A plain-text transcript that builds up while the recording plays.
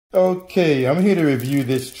Okay, I'm here to review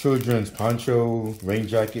this children's poncho, rain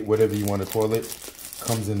jacket, whatever you want to call it.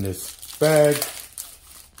 Comes in this bag.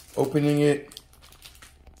 Opening it,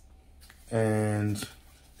 and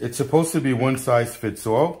it's supposed to be one size fits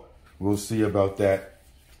all. We'll see about that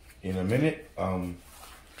in a minute.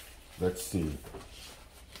 Let's see.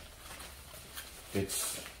 It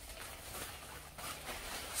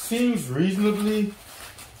seems reasonably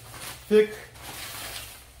thick.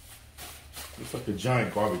 Looks like a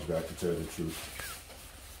giant garbage bag, to tell you the truth.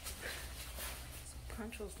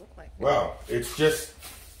 Ponchos look like. Wow, it's just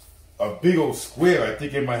a big old square. I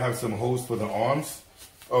think it might have some holes for the arms.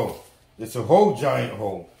 Oh, it's a whole giant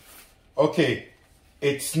hole. Okay,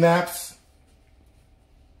 it snaps.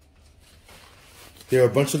 There are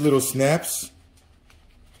a bunch of little snaps.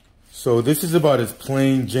 So this is about as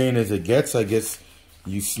plain Jane as it gets. I guess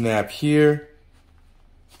you snap here.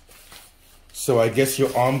 So I guess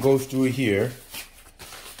your arm goes through here.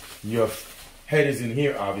 Your head is in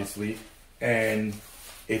here, obviously. And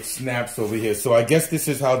it snaps over here. So I guess this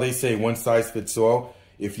is how they say one size fits all.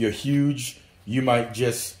 If you're huge, you might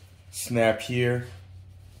just snap here.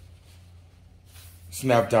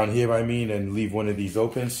 Snap down here, I mean, and leave one of these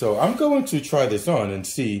open. So I'm going to try this on and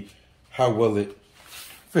see how well it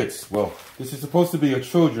fits. Well, this is supposed to be a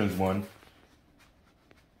children's one.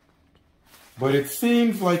 But it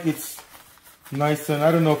seems like it's nice, and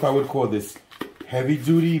I don't know if I would call this heavy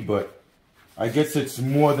duty, but I guess it's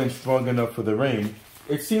more than strong enough for the rain.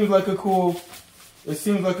 It seems like a cool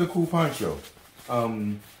poncho.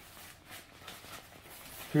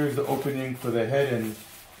 Here's the opening for the head, and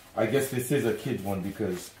I guess this is a kid one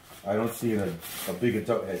because I don't see a big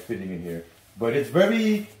adult head fitting in here. But it's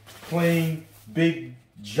very plain, big,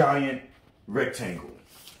 giant rectangle.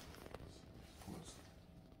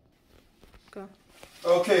 Go.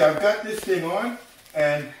 Okay, I've got this thing on,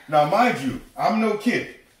 and now mind you, I'm no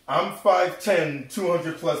kid. I'm 5'10",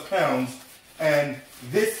 200 plus pounds, and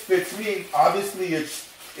this fits me. Obviously, it's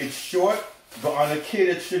short, but on a kid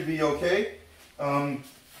it should be okay.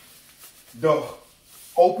 The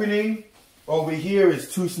opening over here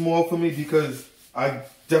is too small for me because I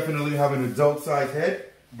definitely have an adult-sized head,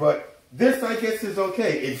 but this, I guess, is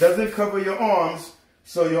okay. It doesn't cover your arms,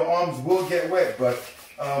 so your arms will get wet, but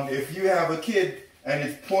if you have a kid and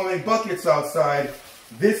it's pouring buckets outside,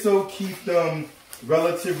 this will keep them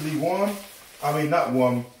relatively warm. I mean, not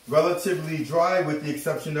warm, relatively dry with the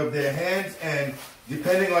exception of their hands and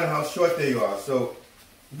depending on how short they are. So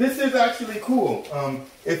this is actually cool.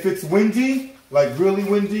 If it's windy, like really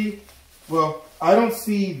windy, well, I don't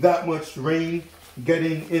see that much rain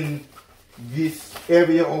getting in this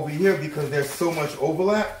area over here because there's so much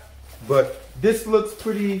overlap. But this looks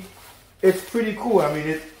pretty, it's pretty cool. I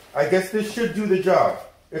mean, I guess this should do the job.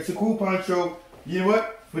 It's a cool poncho. You know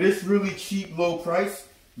what? For this really cheap, low price,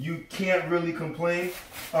 you can't really complain.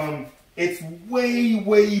 It's way,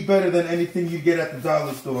 way better than anything you get at the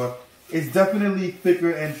dollar store. It's definitely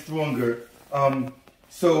thicker and stronger.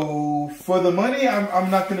 So for the money,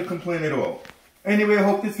 I'm not going to complain at all. Anyway, I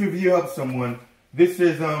hope this review helps someone. This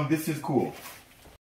is cool.